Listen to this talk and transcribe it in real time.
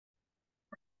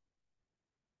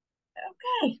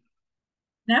Okay,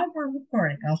 now we're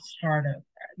recording. I'll start over.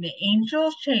 The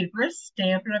Angel Shavers,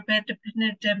 Stampin' Up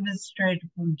independent demonstrator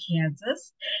from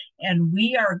Kansas, and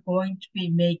we are going to be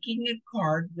making a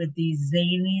card with the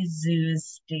Zany Zoo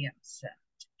stamp set.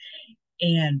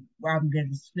 And I'm going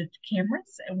to switch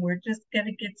cameras, and we're just going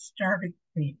to get started.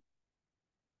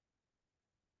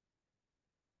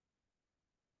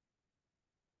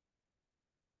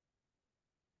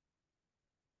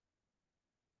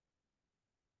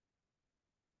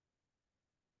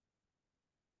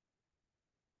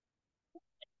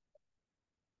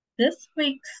 This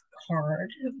week's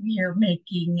card, we are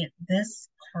making this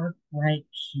card right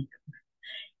here.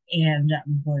 And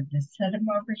I'm going to set them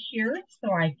over here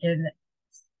so I can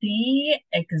see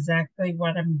exactly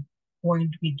what I'm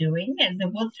going to be doing, and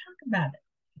then we'll talk about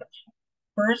it.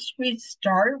 First, we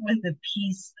start with a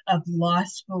piece of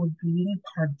Lost Lagoon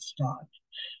cardstock.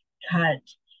 Cut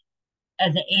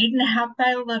an 8.5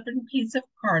 by 11 piece of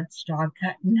cardstock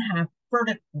cut in half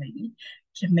vertically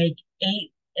to make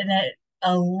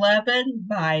 11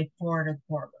 by 4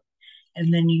 1/4.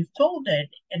 And then you fold it,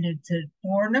 and it's a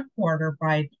 4 1/4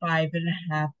 by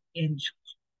 5.5 inch.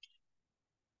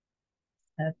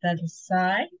 Set that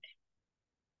aside.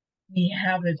 We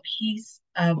have a piece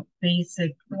of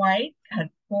basic white cut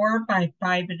 4 by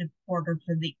 5 1/4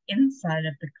 for the inside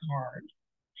of the card,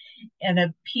 and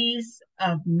a piece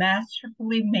of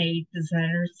Masterfully Made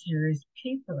Designer Series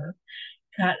paper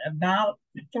cut about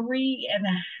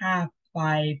 3.5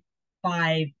 by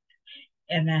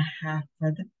 5.5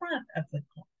 for the front of the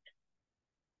card.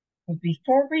 But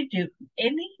before we do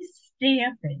any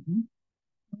stamping,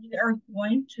 we are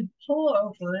going to pull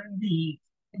over the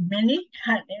mini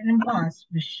cut and emboss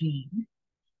machine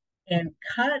and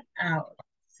cut out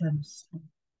some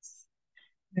circles.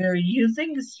 We're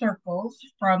using circles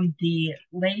from the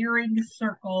layering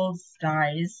circles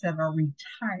dies that are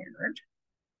retired.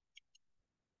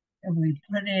 And we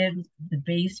put in the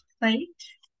base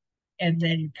plate and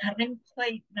then cutting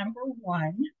plate number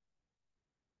 1.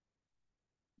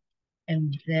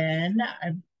 And then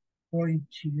I'm going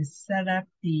to set up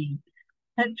the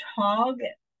hedgehog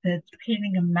that's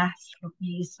painting a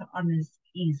masterpiece on his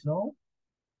easel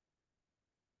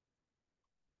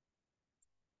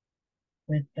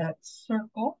with that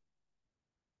circle.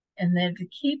 And then to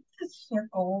keep the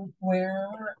circle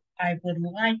where I would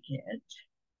like it,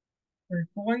 we're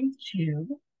going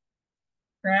to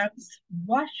grab some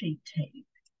washi tape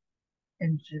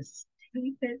and just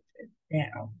tape it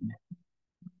down.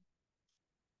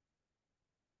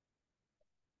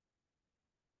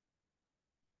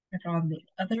 Put on the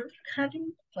other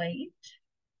cutting plate,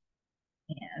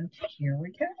 and here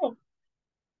we go.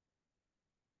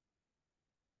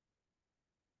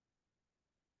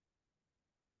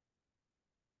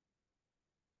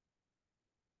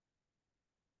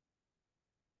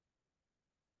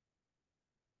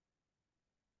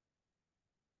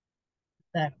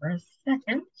 That for a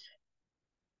second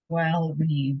while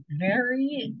we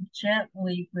very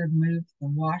gently remove the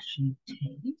washi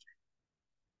tape.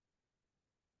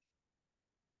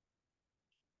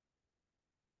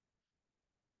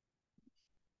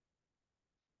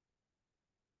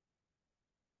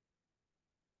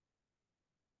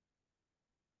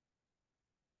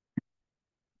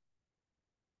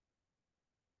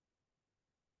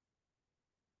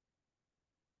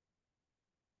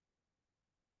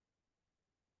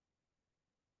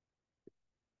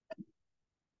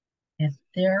 And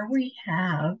there we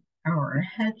have our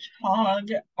hedgehog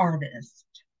artist.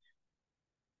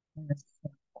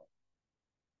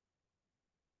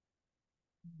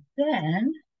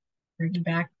 Then bring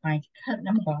back my cut and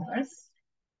emboss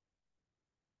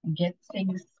and get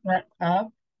things set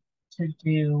up to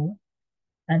do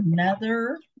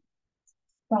another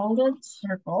solid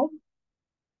circle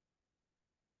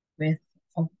with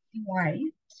a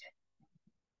white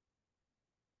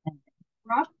and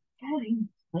rough cutting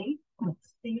plate.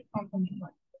 Let's see if I can do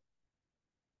it.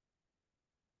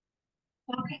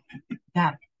 Okay,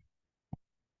 got it.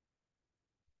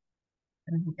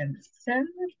 And we're going to send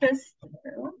this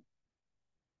through.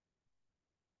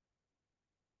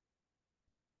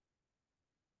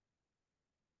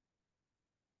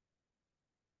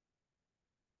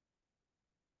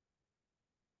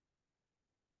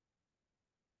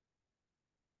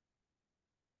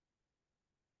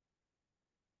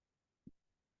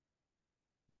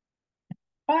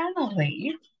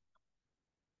 Finally,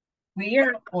 we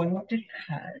are going to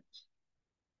cut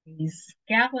a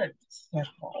scallop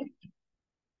circle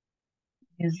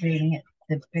using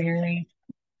the very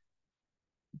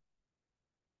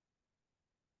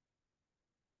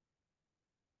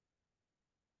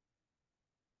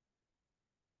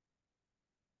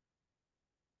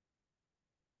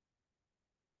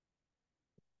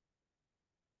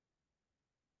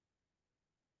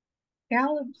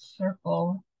scallop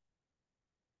circle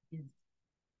is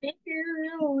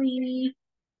barely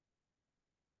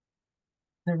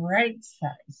the right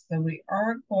size. So we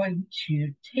are going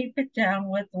to tape it down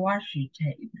with washi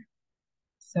tape.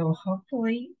 So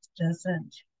hopefully it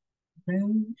doesn't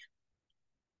move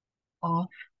off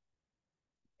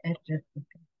edges.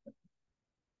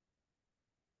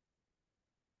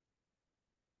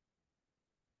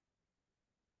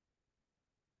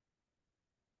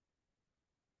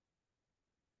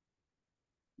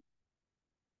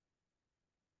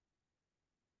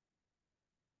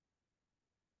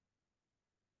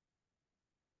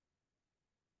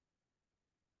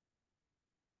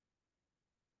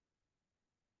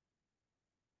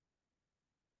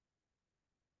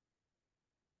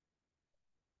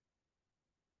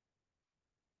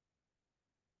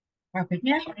 Rubbing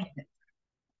everything.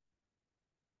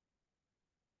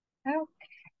 Okay,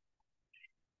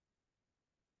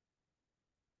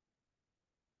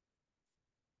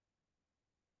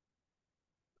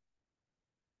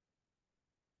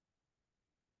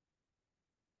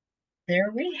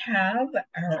 there we have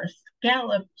our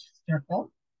scallop circle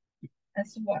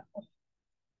as well.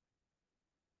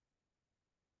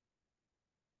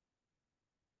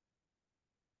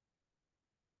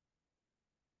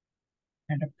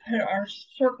 I'm going to put our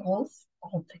circles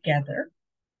all together.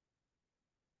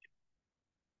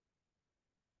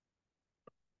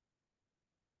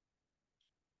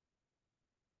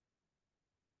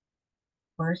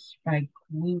 First by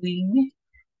gluing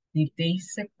the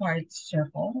basic white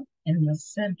circle in the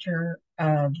center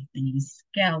of the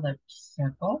scallop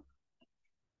circle,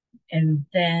 and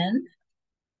then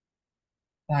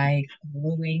by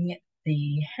gluing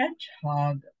the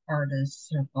hedgehog artist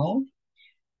circle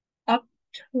up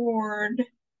toward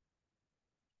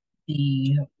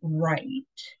the right,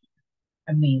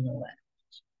 the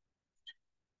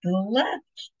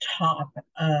left top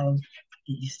of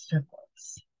these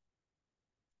circles.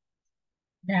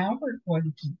 Now we're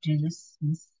going to do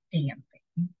some stamping.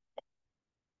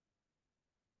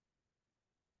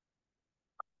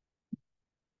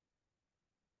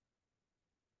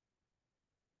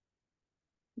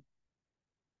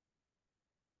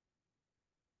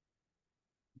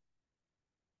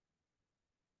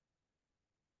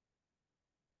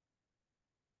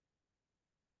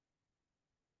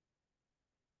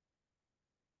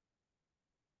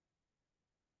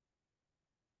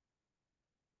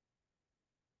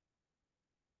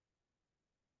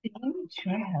 Seem to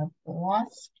have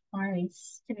lost my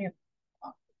stamp.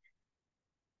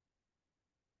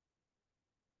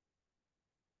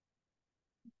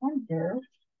 Wonder.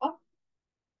 Oh,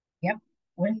 yep.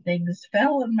 When things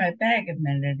fell in my bag a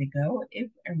minute ago,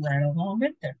 it ran along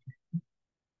with them.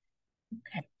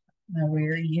 Okay. Now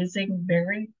we're using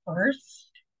very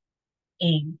first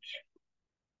ink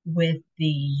with the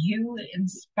You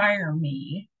Inspire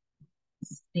Me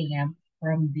stamp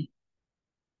from the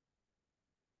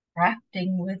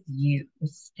Crafting with You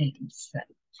stamp set.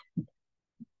 I'm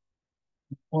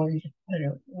going to put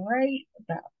it right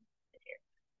about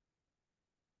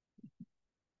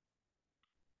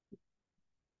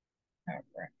there. All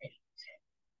right.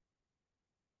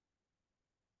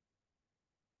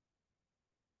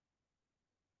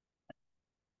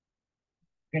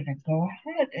 I'm going to go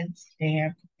ahead and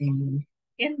stamp the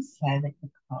inside of the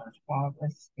card while we're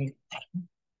stamping.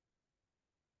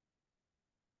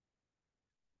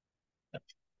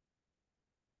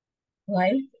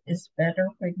 Life is better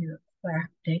when you're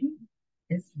crafting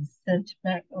is the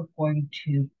sentiment we're going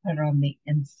to put on the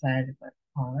inside of our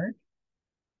card.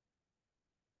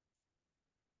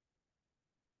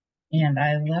 And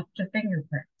I left a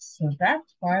fingerprint, so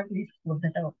that's why we flip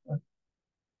it over.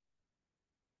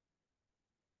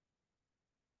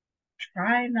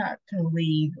 Try not to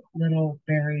leave little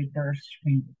berry burst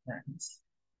fingerprints.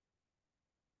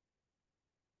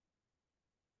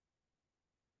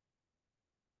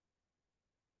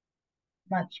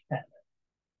 Much better.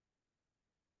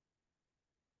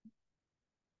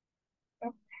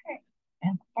 Okay.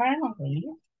 And finally,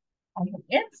 on the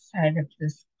inside of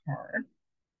this card,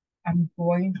 I'm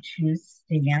going to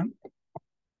stamp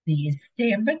the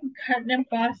Stampin' Cut and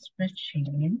Emboss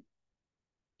machine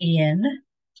in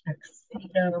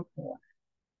tuxedo black.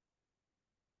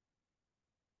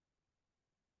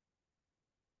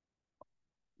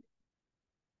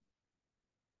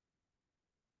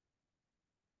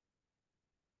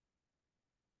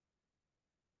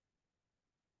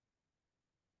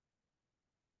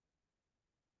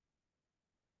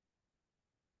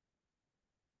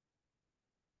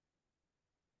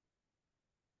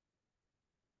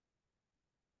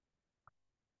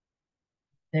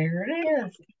 There it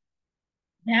is.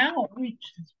 Now we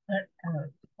just put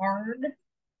our card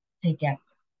together.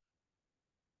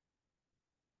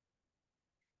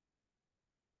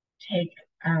 Take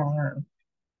our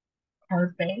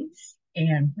card base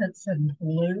and put some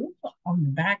glue on the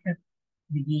back of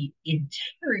the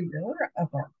interior of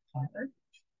our card.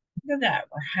 Look at that.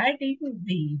 We're hiding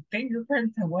the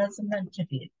fingerprints that wasn't meant to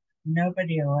be.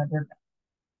 Nobody will ever know.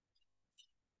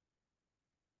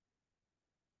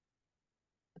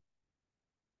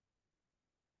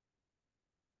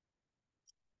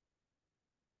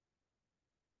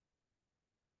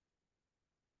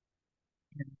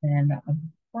 Then on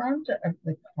the front of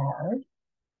the card,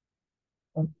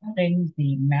 we're putting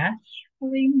the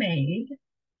Masterfully Made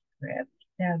script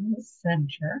down the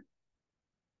center.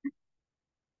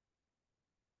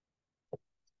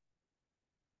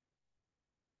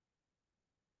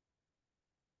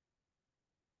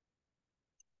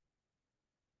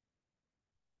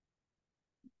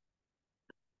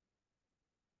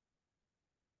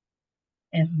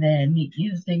 And then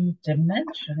using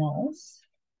dimensionals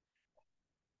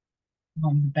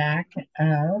on the back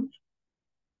of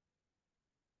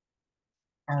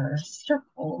our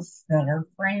circles that are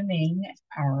framing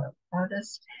our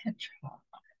artist hedgehog.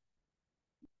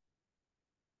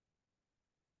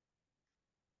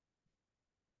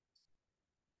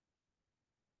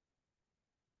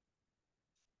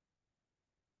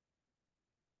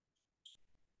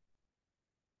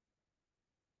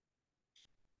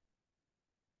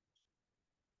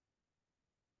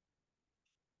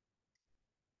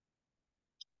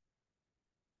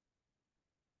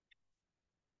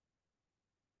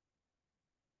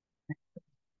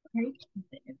 Right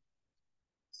there.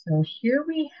 So here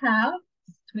we have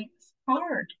Sweet's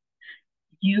card.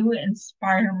 You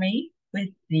inspire me with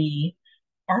the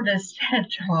artist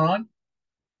hedgehog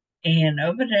and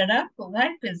open it up.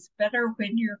 Life is better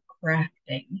when you're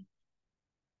crafting.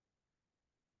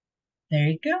 There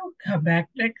you go. Come back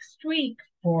next week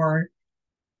for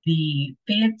the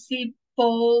Fancy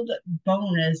Fold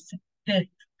bonus fifth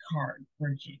card for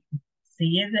June. See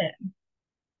you then.